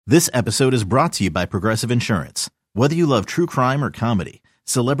This episode is brought to you by Progressive Insurance. Whether you love true crime or comedy,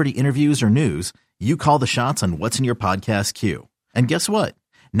 celebrity interviews or news, you call the shots on what's in your podcast queue. And guess what?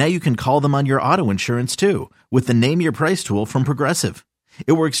 Now you can call them on your auto insurance too with the Name Your Price tool from Progressive.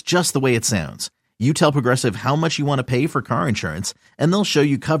 It works just the way it sounds. You tell Progressive how much you want to pay for car insurance, and they'll show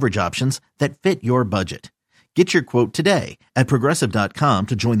you coverage options that fit your budget. Get your quote today at Progressive.com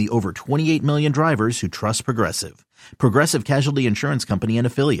to join the over 28 million drivers who trust Progressive. Progressive Casualty Insurance Company and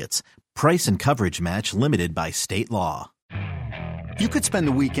Affiliates. Price and coverage match limited by state law. You could spend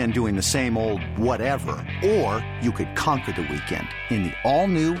the weekend doing the same old whatever, or you could conquer the weekend in the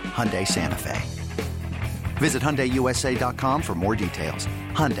all-new Hyundai Santa Fe. Visit HyundaiUSA.com for more details.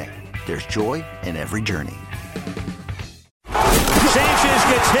 Hyundai, there's joy in every journey. Sanchez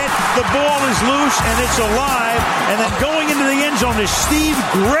gets hit, the ball is loose, and it's alive, and then going into the end zone is Steve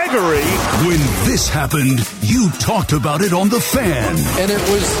Gregory. When this happened, you talked about it on The Fan. And it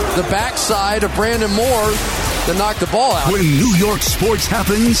was the backside of Brandon Moore that knocked the ball out. When New York sports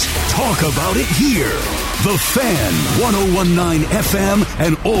happens, talk about it here. The Fan, 101.9 FM,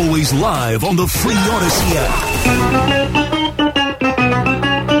 and always live on the free Odyssey app.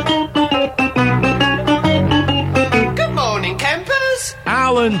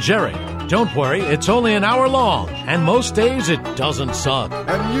 Alan Jerry. Don't worry, it's only an hour long, and most days it doesn't suck.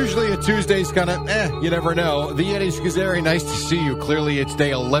 And usually a Tuesday's kind of, you never know. The Eddie Schizzeri, nice to see you. Clearly it's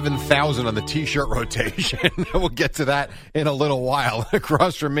day 11,000 on the T-shirt rotation. We'll get to that in a little while.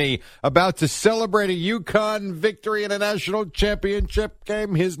 Across from me, about to celebrate a UConn victory in a national championship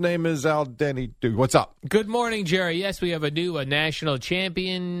game. His name is Al Denny. Dude, what's up? Good morning, Jerry. Yes, we have a national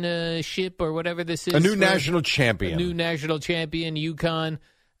championship or whatever this is. A new national champion. A new national champion, UConn.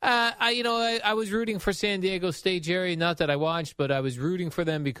 I was rooting for San Diego State, Jerry. Not that I watched, but I was rooting for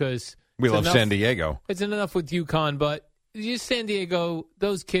them because we love San Diego. It's enough with UConn, but just San Diego,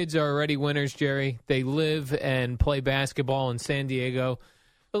 those kids are already winners, Jerry. They live and play basketball in San Diego.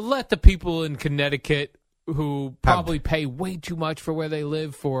 Let the people in Connecticut who probably pay way too much for where they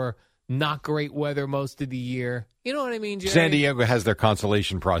live for not great weather most of the year. You know what I mean, Jerry? San Diego has their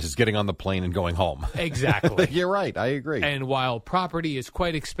consolation prize. It's getting on the plane and going home. Exactly. You're right. I agree. And while property is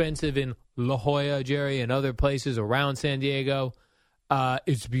quite expensive in La Jolla, Jerry, and other places around San Diego,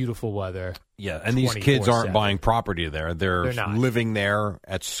 it's beautiful weather. Yeah, and these kids aren't buying property there. They're living there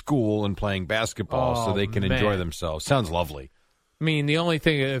at school and playing basketball so they can enjoy themselves. Sounds lovely. I mean, the only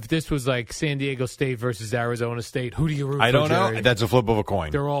thing, if this was like San Diego State versus Arizona State, who do you root for, I don't Jerry? know. That's a flip of a coin.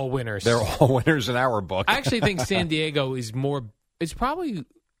 They're all winners. They're all winners in our book. I actually think San Diego is it's probably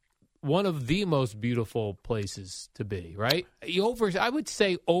one of the most beautiful places to be, right? I would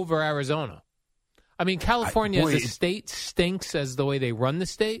say over Arizona. I mean, California as a state stinks as the way they run the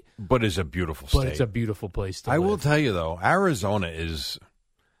state. But it's a beautiful state. But it's a beautiful place to live. I will tell you, though, Arizona is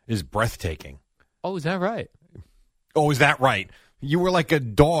breathtaking. Oh, is that right? Oh, is that right? You were like a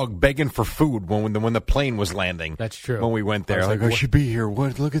dog begging for food when the plane was landing. That's true. When we went there, I should be here.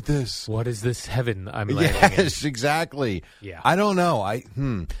 What? Look at this. What is this heaven I'm landing in? Yes, exactly. Yeah. I don't know.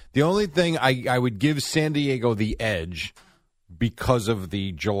 The only thing I would give San Diego the edge because of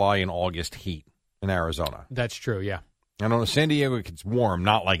the July and August heat in Arizona. That's true. Yeah. I don't know. San Diego gets warm,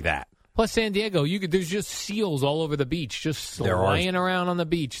 not like that. Plus, San Diego, there's just seals all over the beach, just lying around on the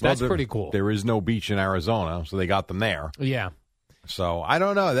beach. That's pretty cool. There is no beach in Arizona, so they got them there. Yeah. So, I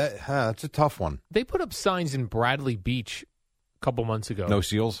don't know. That's a tough one. They put up signs in Bradley Beach a couple months ago. No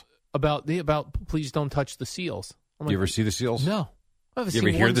seals? About please don't touch the seals. You ever see the seals? No. You ever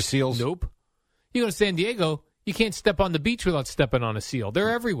hear the seals? Nope. You go to San Diego, you can't step on the beach without stepping on a seal. They're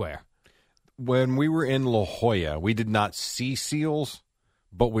everywhere. When we were in La Jolla, we did not see seals,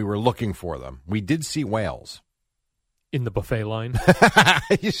 but we were looking for them. We did see whales. In the buffet line.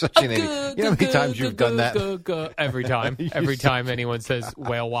 You're such an idiot. You know how many times you've done that? Every time. Every time anyone says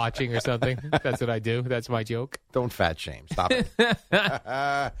whale watching or something. That's what I do. That's my joke. Don't fat shame. Stop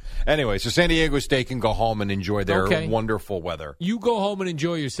it. Anyway, so San Diego State can go home and enjoy their wonderful weather. You go home and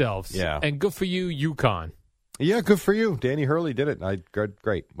enjoy yourselves. Yeah. And good for you, UConn. Yeah, good for you. Danny Hurley did it.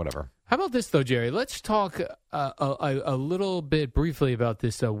 Great, whatever. How about this, though, Jerry? Let's talk a little bit briefly about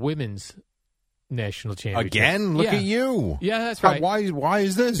this women's national championship. Again? Look at you. Yeah, that's right. Why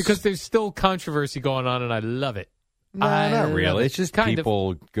is this? Because there's still controversy going on, and I love it. No, not really. It's just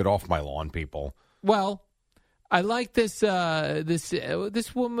people get off my lawn, people. Well, I like this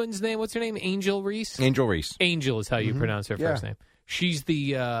this woman's name. What's her name? Angel Reese? Angel Reese. Angel is how you pronounce her first name. She's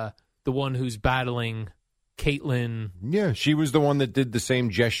the one who's battling Caitlin. Yeah, she was the one that did the same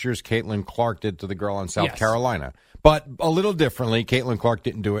gestures Caitlin Clark did to the girl in South Carolina. But a little differently. Caitlin Clark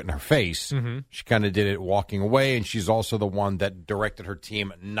didn't do it in her face. Mm-hmm. She kind of did it walking away, and she's also the one that directed her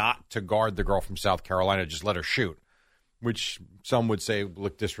team not to guard the girl from South Carolina, just let her shoot, which some would say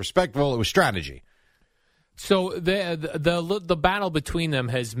looked disrespectful. It was strategy. So the battle between them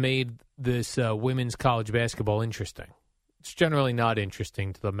has made this women's college basketball interesting. It's generally not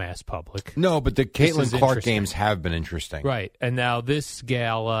interesting to the mass public. No, but the Caitlin Clark games have been interesting. Right. And now this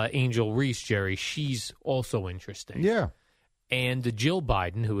gal, Angel Reese, Jerry, she's also interesting. Yeah. And Jill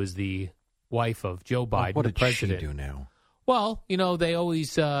Biden, who is the wife of Joe Biden, what the president. What did she do now? Well, they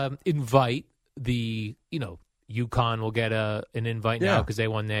always invite the, UConn will get an invite now because they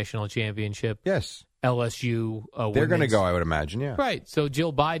won national championship. Yes. LSU they're going to go, I would imagine, yeah. Right. So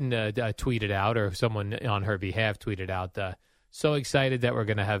Jill Biden tweeted out, or someone on her behalf tweeted out, so excited that we're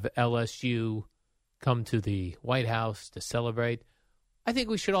going to have LSU come to the White House to celebrate. I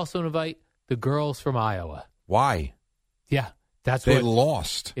think we should also invite the girls from Iowa. Why? Yeah. They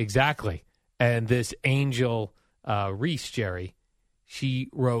lost. Exactly. And this Angel Reese, Jerry, she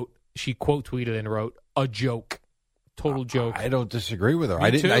quote tweeted and wrote, a joke. Total joke. I don't disagree with her. I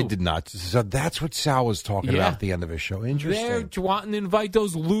did not. So that's what Sal was talking about at the end of his show. Interesting. They're wanting to invite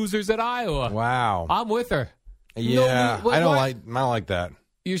those losers at Iowa. Wow. I'm with her. Yeah, I don't like that.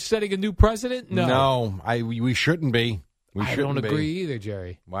 You're setting a new precedent? No. We shouldn't be. I don't agree either,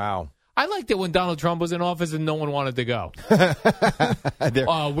 Jerry. Wow. I liked it when Donald Trump was in office and no one wanted to go.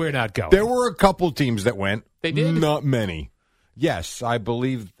 We're not going. There were a couple teams that went. They did? Not many. Yes, I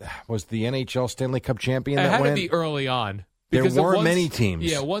believe was the NHL Stanley Cup champion that went. It had to be early on. There weren't many teams.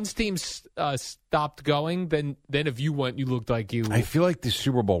 Yeah, once teams stopped going, then if you went, you looked like you. I feel like the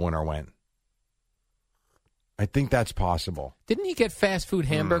Super Bowl winner went. I think that's possible. Didn't he get fast food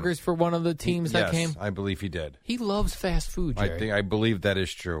hamburgers for one of the teams that came? Yes, I believe he did. He loves fast food, Jerry. I believe that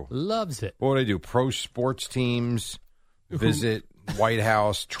is true. Loves it. What would I do? Pro sports teams visit White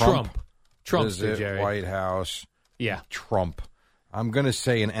House. Trump visit Jerry. White House. Yeah. Trump. I'm going to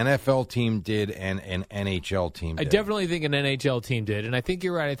say an NFL team did and an NHL team did. I definitely think an NHL team did, and I think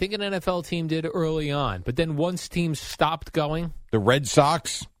you're right. I think an NFL team did early on, but then once teams stopped going. The Red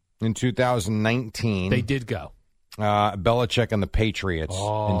Sox in 2019. They did go. Belichick and the Patriots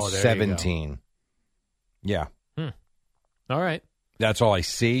in 17. Yeah. All right. That's all I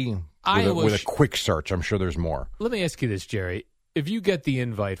see with a quick search. I'm sure there's more. Let me ask you this, Jerry. If you get the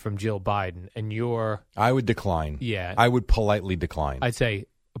invite from Jill Biden and I would decline. Yeah. I would politely decline. I'd say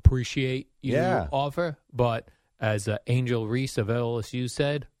appreciate your offer, but as Angel Reese of LSU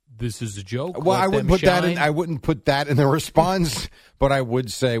said, this is a joke. Well, I wouldn't put that in. I wouldn't put that in the response, but I would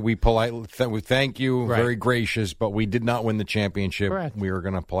say we politely thank you, very gracious, but we did not win the championship. Correct. We are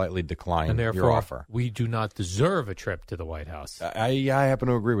going to politely decline and therefore, your offer. We do not deserve a trip to the White House. I happen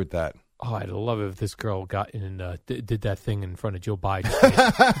to agree with that. Oh, I'd love it if this girl got in and did that thing in front of Joe Biden.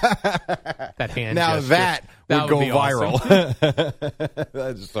 That hand now gesture. that would go viral. Awesome.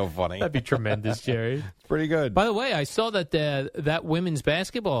 That's so funny. That'd be tremendous, Jerry. It's pretty good. By the way, I saw that that women's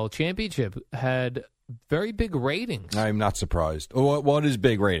basketball championship had very big ratings. I'm not surprised. What is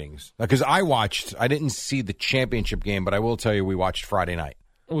big ratings? Because I didn't see the championship game, but I will tell you we watched Friday night.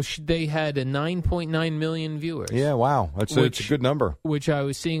 Well, they had 9.9 million viewers. Yeah, wow. It's a good number. Which I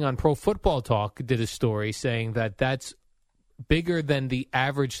was seeing on Pro Football Talk did a story saying that that's bigger than the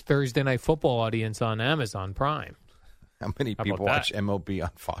average Thursday Night Football audience on Amazon Prime. How many people watch MLB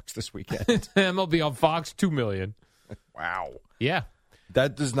on Fox this weekend? MLB on Fox, 2 million. Wow. Yeah.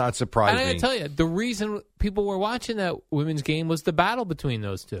 That does not surprise me. And I got to tell you, the reason people were watching that women's game was the battle between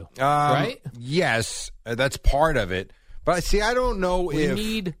those two, right? Yes, that's part of it. But see, I don't know if we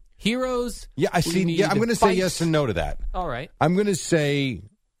need heroes. Yeah, I see. Yeah, I'm going to say yes and no to that. All right. I'm going to say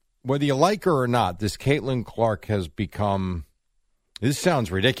whether you like her or not, this Caitlin Clark has become. This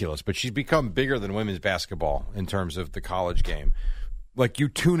sounds ridiculous, but she's become bigger than women's basketball in terms of the college game. Like you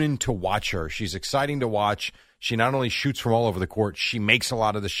tune in to watch her. She's exciting to watch. She not only shoots from all over the court, she makes a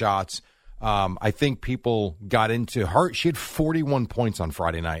lot of the shots. I think people got into her. She had 41 points on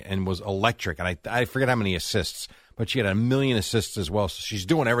Friday night and was electric. And I forget how many assists. But she had 1 million assists as well, so she's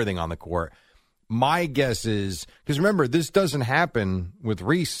doing everything on the court. My guess is, because remember, this doesn't happen with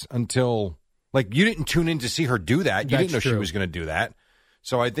Reese until, like, you didn't tune in to see her do that. You didn't know she was going to do that.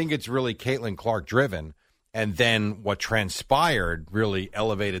 So I think it's really Caitlin Clark driven. And then what transpired really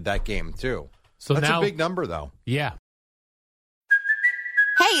elevated that game, too. So that's a big number, though. Yeah.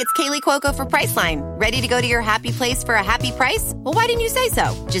 Hey, it's Kaylee Cuoco for Priceline. Ready to go to your happy place for a happy price? Well, why didn't you say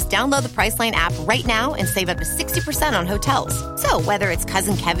so? Just download the Priceline app right now and save up to 60% on hotels. So whether it's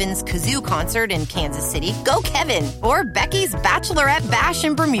Cousin Kevin's Kazoo Concert in Kansas City, go Kevin, or Becky's Bachelorette Bash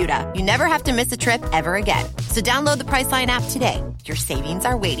in Bermuda, you never have to miss a trip ever again. So download the Priceline app today. Your savings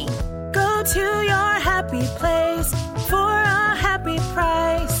are waiting. Go to your happy place for a happy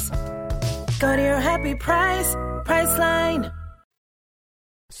price. Go to your happy price, Priceline.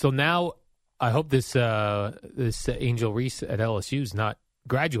 So now, I hope this Angel Reese at LSU is not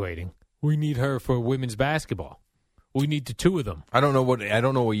graduating. We need her for women's basketball. We need the two of them. I don't know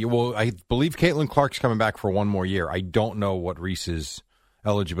what you. Well, I believe Caitlin Clark's coming back for one more year. I don't know what Reese's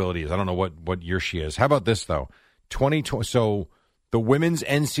eligibility is. I don't know what year she is. How about this though? 2020. So the women's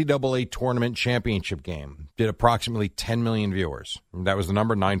NCAA tournament championship game did approximately 10 million viewers. That was the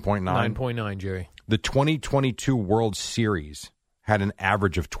number 9.9. 9.9, Jerry. The 2022 World Series had an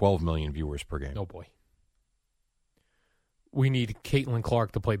average of 12 million viewers per game. Oh, boy. We need Caitlin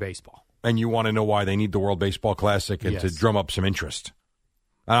Clark to play baseball. And you want to know why they need the World Baseball Classic and Yes. to drum up some interest.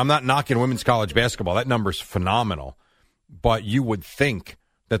 And I'm not knocking women's college basketball. That number's phenomenal. But you would think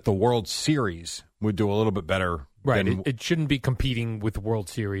that the World Series would do a little bit better. Right. Than, It shouldn't be competing with World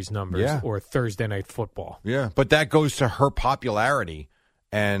Series numbers or Thursday Night Football. Yeah, but that goes to her popularity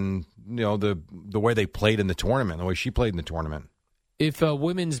and the way they played in the tournament, the way she played in the tournament. If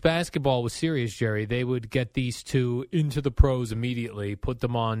women's basketball was serious, Jerry, they would get these two into the pros immediately, put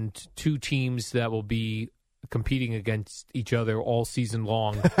them on two teams that will be competing against each other all season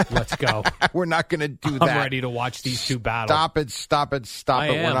long. Let's go. We're not going to do that. I'm ready to watch these two battle. Stop it.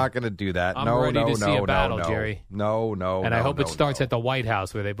 We're not going to do that. I'm ready to see a battle, no. Jerry. No. And I hope it starts at the White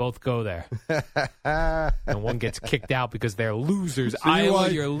House where they both go there. And one gets kicked out because they're losers. So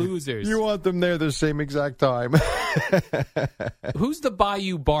you're losers. You want them there the same exact time. Who's the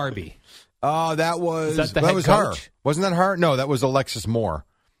Bayou Barbie? That was head her. coach? Wasn't that her? No, that was Alexis Moore.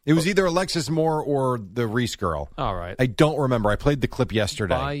 It was either Alexis Moore or the Reese girl. All right. I don't remember. I played the clip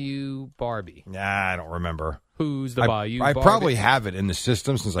yesterday. Bayou Barbie. Nah, I don't remember. Who's the Bayou I Barbie? probably have it in the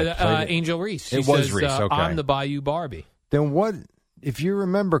system since I played it. Angel Reese. She It was says, Reese, okay. I'm the Bayou Barbie. Then what, if you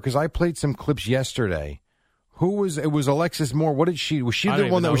remember, because I played some clips yesterday, it was Alexis Moore. What did she, was she I the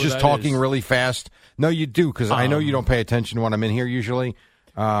don't one even that know was who just that talking is. really fast? No, you do, because I know you don't pay attention when I'm in here usually.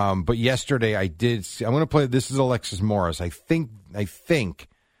 But yesterday I did, I'm going to play, this is Alexis Morris. I think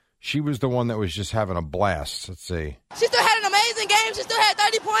she was the one that was just having a blast. Let's see. She still had an amazing game. She still had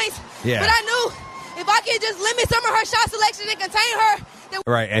 30 points. Yeah. But I knew if I could just limit some of her shot selection and contain her, then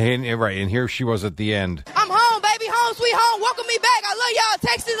Right, and here she was at the end. I'm home, baby. Home, sweet home. Welcome me back. I love y'all.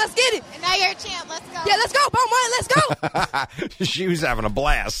 Texas, let's get it. And now you're a champ. Let's go. Yeah, let's go. Bone let's go. She was having a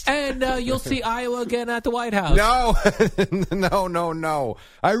blast. And you'll see Iowa again at the White House. No.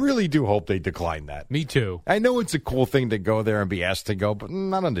 I really do hope they decline that. Me too. I know it's a cool thing to go there and be asked to go, but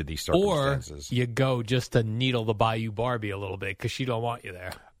not under these circumstances. Or you go just to needle the Bayou Barbie a little bit because she don't want you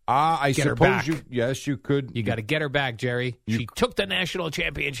there. I Get her suppose back. you could. You got to get her back, Jerry. She took the national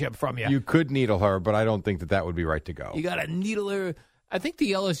championship from you. You could needle her, but I don't think that would be right to go. You got to needle her. I think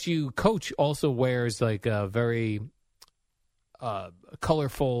the LSU coach also wears like a very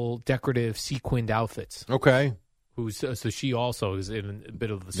colorful, decorative, sequined outfits. Okay. So she also is in a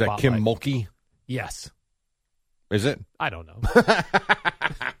bit of the Is that spotlight. Kim Mulkey? Yes. Is it? I don't know.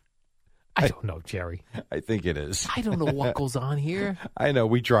 I don't know, Jerry. I think it is. I don't know what goes on here. I know.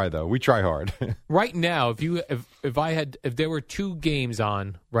 We try, though. We try hard. Right now, if there were two games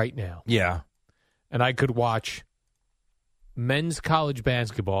on right now, Yeah. and I could watch men's college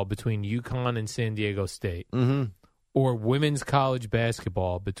basketball between UConn and San Diego State, or women's college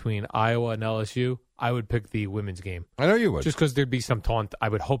basketball between Iowa and LSU, I would pick the women's game. I know you would. Just because there'd be some taunt. I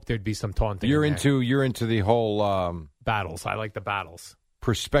would hope there'd be some taunting. You're in there. into the whole battles. I like the battles.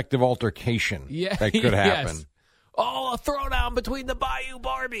 Perspective altercation. Yeah, That could happen. Yes. Oh, a throwdown between the Bayou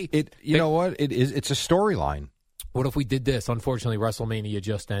Barbie. You know what? It's a storyline. What if we did this? Unfortunately, WrestleMania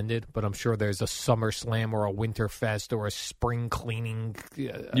just ended, but I'm sure there's a SummerSlam or a Winterfest or a spring cleaning.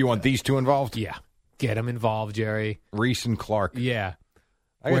 You want these two involved? Yeah. Get them involved, Jerry. Reese and Clark. Yeah.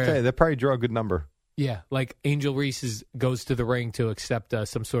 I gotta tell you, they'll probably draw a good number. Yeah, like Angel Reese goes to the ring to accept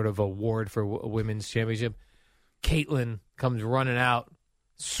some sort of award for a women's championship. Caitlin comes running out,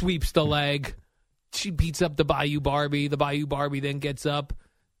 sweeps the leg. She beats up the Bayou Barbie. The Bayou Barbie then gets up.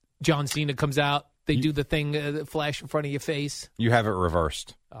 John Cena comes out. They do the thing, that flash in front of your face. You have it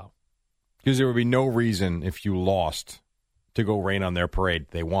reversed. Oh. Because there would be no reason if you lost to go rain on their parade.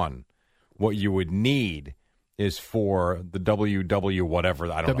 They won. What you would need is for the WW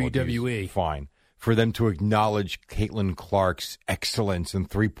whatever. I don't know. WWE. Fine. for them to acknowledge Caitlin Clark's excellence in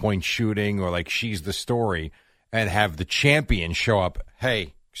three-point shooting, or like she's the story, and have the champion show up.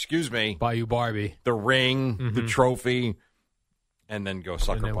 Hey, excuse me. Bayou Barbie. The ring, the trophy, and then go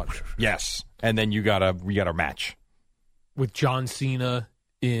sucker punch. Yes. And then you got a match. With John Cena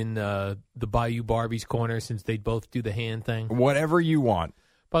in the Bayou Barbie's corner, since they both do the hand thing. Whatever you want.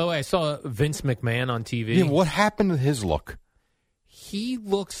 By the way, I saw Vince McMahon on TV. Yeah, what happened to his look? He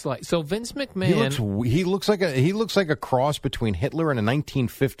looks like Vince McMahon. He looks like a cross between Hitler and a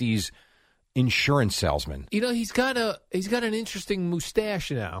 1950s insurance salesman. You know, he's got an interesting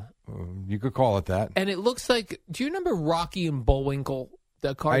mustache now. You could call it that. And it looks like. Do you remember Rocky and Bullwinkle?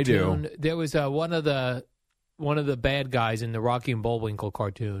 The cartoon. I do. There was one of the bad guys in the Rocky and Bullwinkle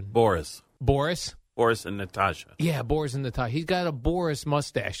cartoon. Boris and Natasha. Yeah, Boris and Natasha. He's got a Boris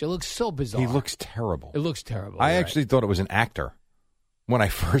mustache. It looks so bizarre. He looks terrible. It looks terrible. I actually thought it was an actor when I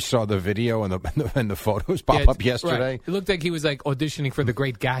first saw the video and the photos pop up yesterday. Right. It looked like he was like auditioning for The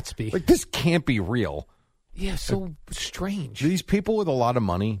Great Gatsby. Like, this can't be real. Yeah, so strange. These people with a lot of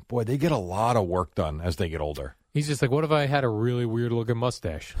money, boy, they get a lot of work done as they get older. He's just like, what if I had a really weird looking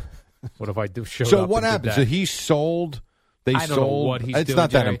mustache? What if I showed so up? What happened? So he sold. I don't know what he's doing. It's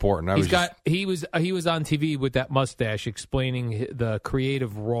not that Jerry. important. He was on TV with that mustache explaining the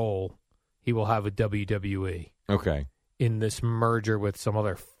creative role he will have with WWE. Okay. In this merger with some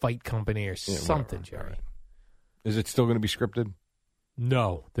other fight company or something, Jerry. Right. Is it still going to be scripted?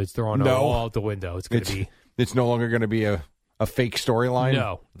 No, that's throwing it all out the window. It's no longer going to be a fake storyline?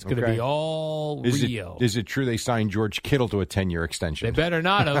 No, it's going to be all real. Is it true they signed George Kittle to a 10-year extension? They better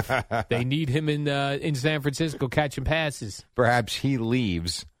not have. They need him in San Francisco catching passes. Perhaps he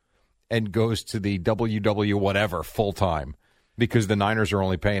leaves and goes to the WW whatever full-time because the Niners are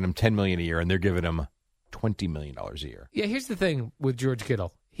only paying him $10 million a year and they're giving him $20 million a year. Yeah, here's the thing with George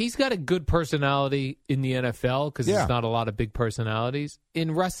Kittle. He's got a good personality in the NFL because there's not a lot of big personalities.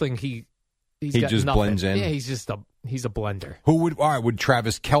 In wrestling, he just nothing. Blends in. Yeah, he's a blender. Would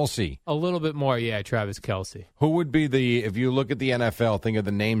Travis Kelce? A little bit more, yeah, Travis Kelce. Who would be if you look at the NFL, think of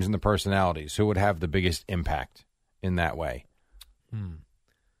the names and the personalities, who would have the biggest impact in that way?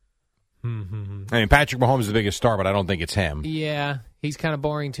 I mean, Patrick Mahomes is the biggest star, but I don't think it's him. Yeah, he's kind of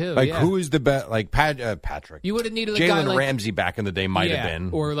boring too. Who is the best? Like Patrick. You would have needed a guy like Ramsey back in the day might have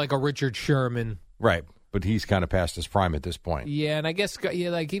been, or like a Richard Sherman. Right, but he's kind of past his prime at this point. Yeah, and I guess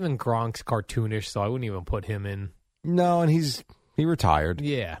like even Gronk's cartoonish, so I wouldn't even put him in. No, and he retired.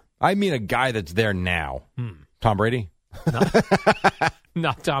 Yeah, I mean a guy that's there now. Tom Brady?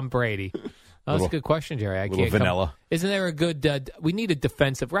 Not Tom Brady. Oh, that's a good question, Jerry. I can't vanilla. Isn't there a good? We need a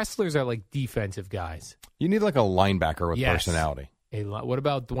defensive. Wrestlers are like defensive guys. You need like a linebacker with personality. What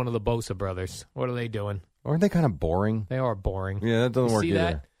about one of the Bosa brothers? What are they doing? Aren't they kind of boring? They are boring. Yeah, that doesn't work either.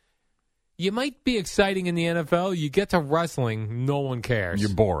 That? You might be exciting in the NFL. You get to wrestling, no one cares.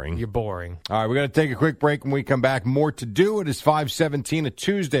 You're boring. You're boring. All right, we're going to take a quick break. When we come back, more to do. It is 5:17, a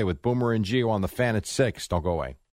Tuesday with Boomer and Gio on the Fan at 6. Don't go away.